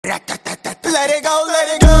Let it go, let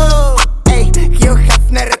it go. Эй, Хью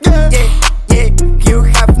Хафнер, Хью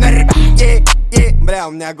Хафнер, Бля,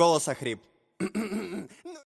 у меня голос охрип.